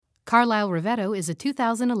Carlisle Rivetto is a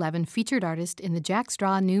 2011 featured artist in the Jack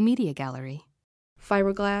Straw New Media Gallery.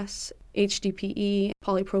 Fiberglass, HDPE,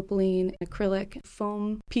 polypropylene, acrylic,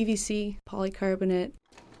 foam, PVC, polycarbonate.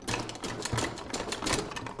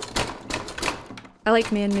 I like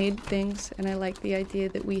man-made things, and I like the idea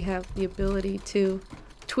that we have the ability to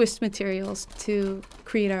twist materials to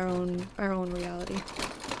create our own reality.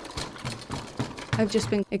 I've just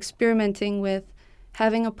been experimenting with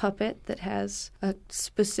having a puppet that has a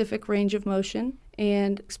specific range of motion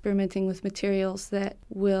and experimenting with materials that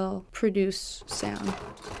will produce sound.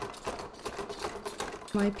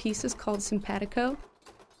 My piece is called Simpatico.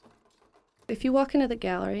 If you walk into the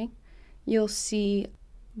gallery, you'll see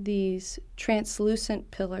these translucent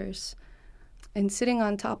pillars, and sitting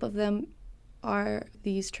on top of them are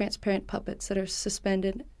these transparent puppets that are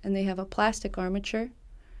suspended, and they have a plastic armature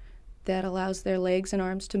that allows their legs and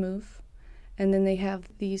arms to move. And then they have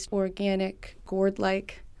these organic,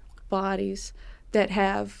 gourd-like bodies that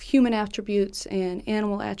have human attributes and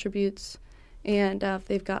animal attributes. And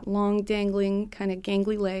they've got long, dangling, kind of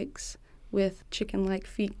gangly legs with chicken-like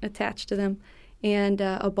feet attached to them, and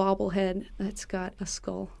a bobblehead that's got a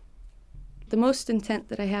skull. The most intent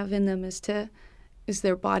that I have in them is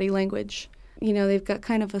their body language. You know, they've got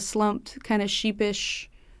kind of a slumped, kind of sheepish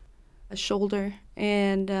shoulder,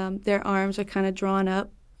 and their arms are kind of drawn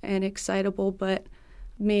up and excitable, but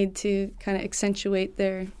made to kind of accentuate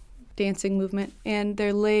their dancing movement. And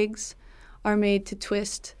their legs are made to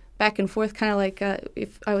twist back and forth, kind of like,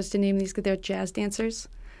 if I was to name these, they're jazz dancers.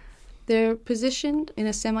 They're positioned in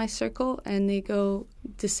a semicircle, and they go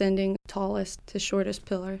descending tallest to shortest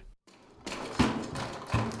pillar.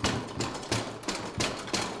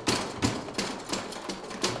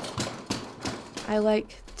 I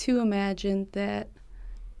like to imagine that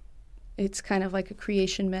it's kind of like a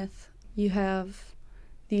creation myth. You have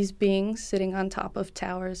these beings sitting on top of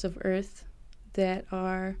towers of earth that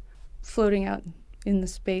are floating out in the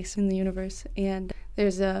space, in the universe, and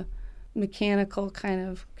there's a mechanical kind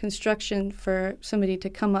of construction for somebody to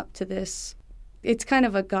come up to this. It's kind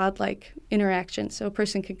of a godlike interaction, so a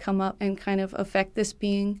person could come up and kind of affect this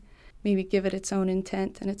being, maybe give it its own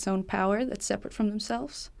intent and its own power that's separate from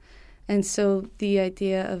themselves. And so the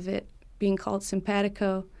idea of it being called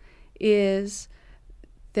Simpatico is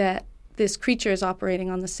that this creature is operating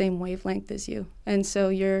on the same wavelength as you. And so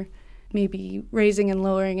you're maybe raising and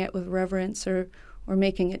lowering it with reverence or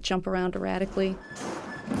making it jump around erratically.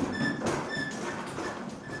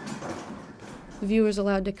 The viewer's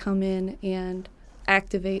allowed to come in and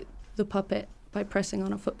activate the puppet by pressing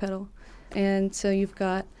on a foot pedal. And so you've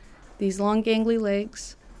got these long gangly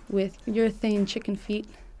legs with urethane chicken feet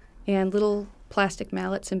and little plastic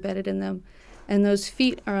mallets embedded in them. And those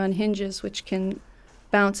feet are on hinges which can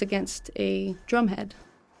bounce against a drum head.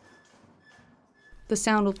 The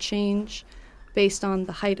sound will change based on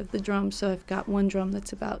the height of the drum. So I've got one drum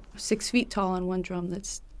that's about 6 feet tall and one drum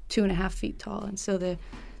that's 2.5 feet tall. And so the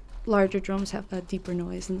larger drums have a deeper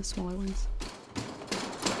noise than the smaller ones.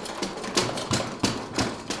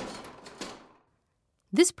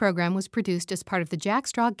 This program was produced as part of the Jack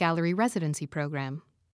Straw Gallery Residency Program.